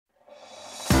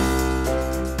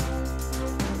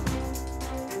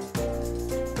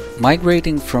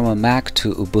Migrating from a Mac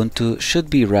to Ubuntu should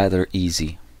be rather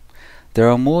easy. There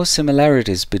are more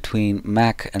similarities between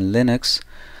Mac and Linux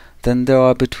than there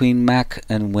are between Mac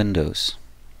and Windows.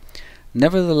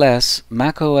 Nevertheless,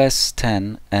 macOS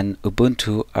 10 and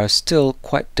Ubuntu are still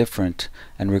quite different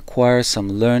and require some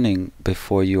learning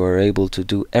before you are able to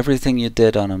do everything you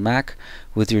did on a Mac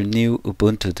with your new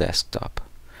Ubuntu desktop.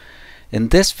 In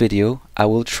this video, I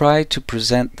will try to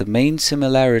present the main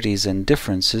similarities and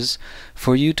differences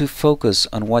for you to focus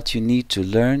on what you need to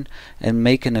learn and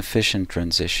make an efficient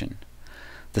transition.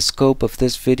 The scope of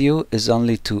this video is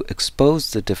only to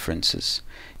expose the differences.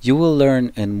 You will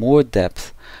learn in more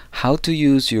depth how to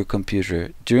use your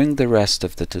computer during the rest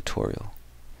of the tutorial.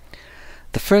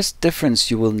 The first difference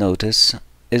you will notice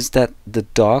is that the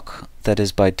dock that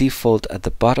is by default at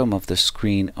the bottom of the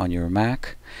screen on your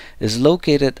Mac is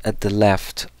located at the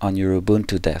left on your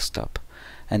Ubuntu desktop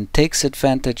and takes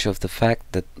advantage of the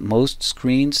fact that most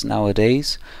screens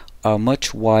nowadays are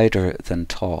much wider than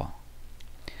tall.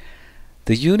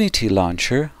 The Unity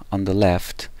launcher on the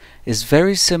left is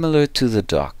very similar to the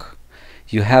dock.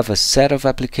 You have a set of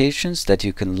applications that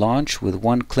you can launch with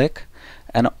one click,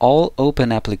 and all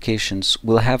open applications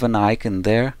will have an icon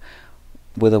there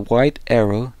with a white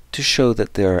arrow to show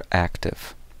that they are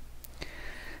active.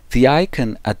 The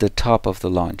icon at the top of the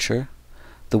launcher,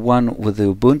 the one with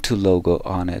the Ubuntu logo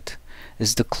on it,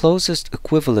 is the closest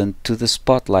equivalent to the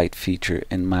Spotlight feature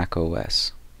in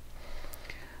macOS.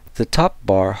 The top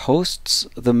bar hosts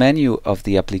the menu of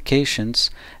the applications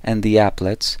and the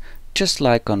applets just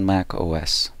like on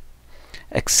macOS,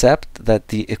 except that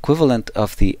the equivalent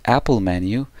of the Apple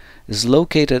menu is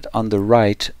located on the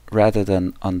right rather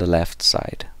than on the left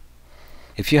side.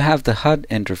 If you have the HUD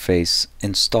interface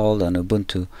installed on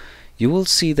Ubuntu, you will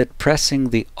see that pressing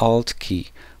the Alt key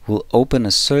will open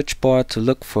a search bar to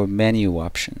look for menu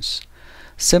options,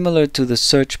 similar to the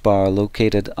search bar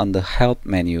located on the Help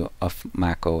menu of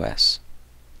macOS.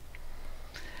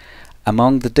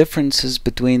 Among the differences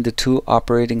between the two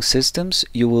operating systems,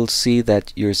 you will see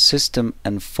that your system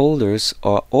and folders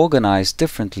are organized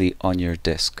differently on your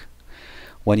disk.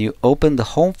 When you open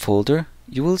the Home folder,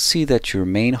 you will see that your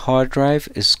main hard drive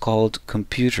is called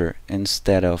Computer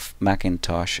instead of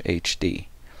Macintosh HD.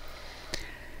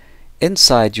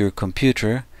 Inside your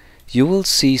computer, you will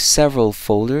see several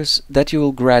folders that you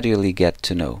will gradually get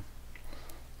to know.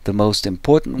 The most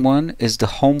important one is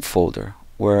the Home folder,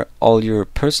 where all your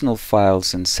personal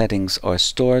files and settings are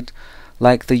stored,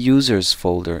 like the Users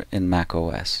folder in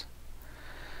macOS.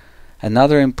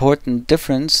 Another important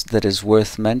difference that is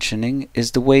worth mentioning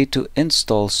is the way to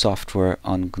install software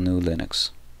on GNU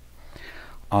Linux.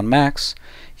 On Macs,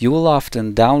 you will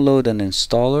often download an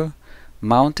installer,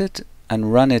 mount it,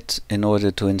 and run it in order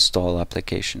to install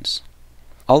applications.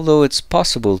 Although it's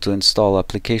possible to install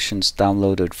applications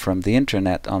downloaded from the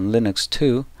internet on Linux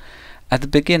too, at the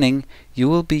beginning you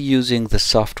will be using the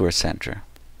Software Center.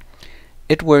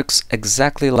 It works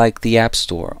exactly like the App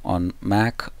Store on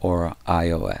Mac or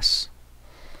iOS.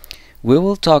 We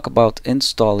will talk about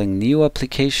installing new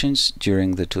applications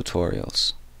during the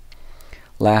tutorials.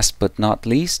 Last but not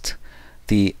least,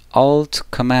 the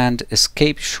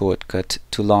Alt-Command-Escape shortcut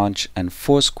to launch and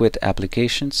force quit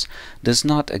applications does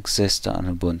not exist on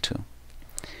Ubuntu.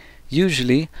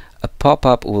 Usually, a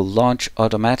pop-up will launch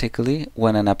automatically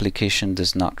when an application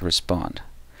does not respond.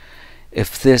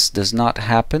 If this does not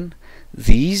happen,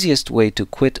 the easiest way to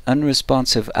quit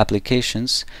unresponsive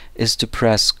applications is to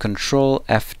press Ctrl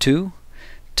F2,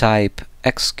 type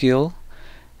xkill,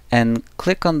 and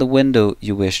click on the window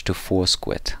you wish to force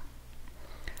quit.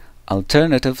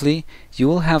 Alternatively, you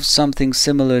will have something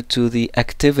similar to the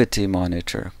activity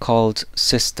monitor called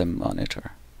System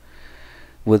Monitor.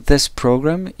 With this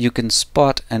program, you can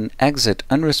spot and exit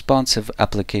unresponsive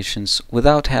applications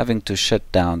without having to shut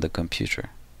down the computer.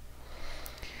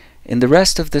 In the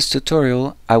rest of this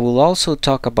tutorial, I will also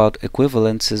talk about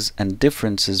equivalences and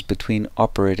differences between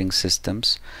operating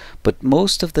systems, but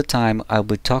most of the time I'll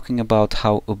be talking about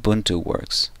how Ubuntu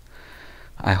works.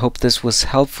 I hope this was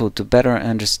helpful to better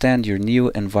understand your new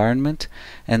environment,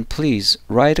 and please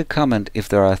write a comment if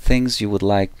there are things you would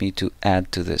like me to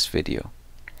add to this video.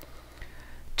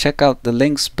 Check out the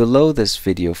links below this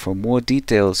video for more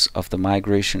details of the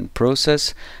migration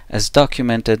process as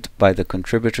documented by the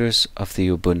contributors of the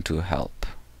Ubuntu help.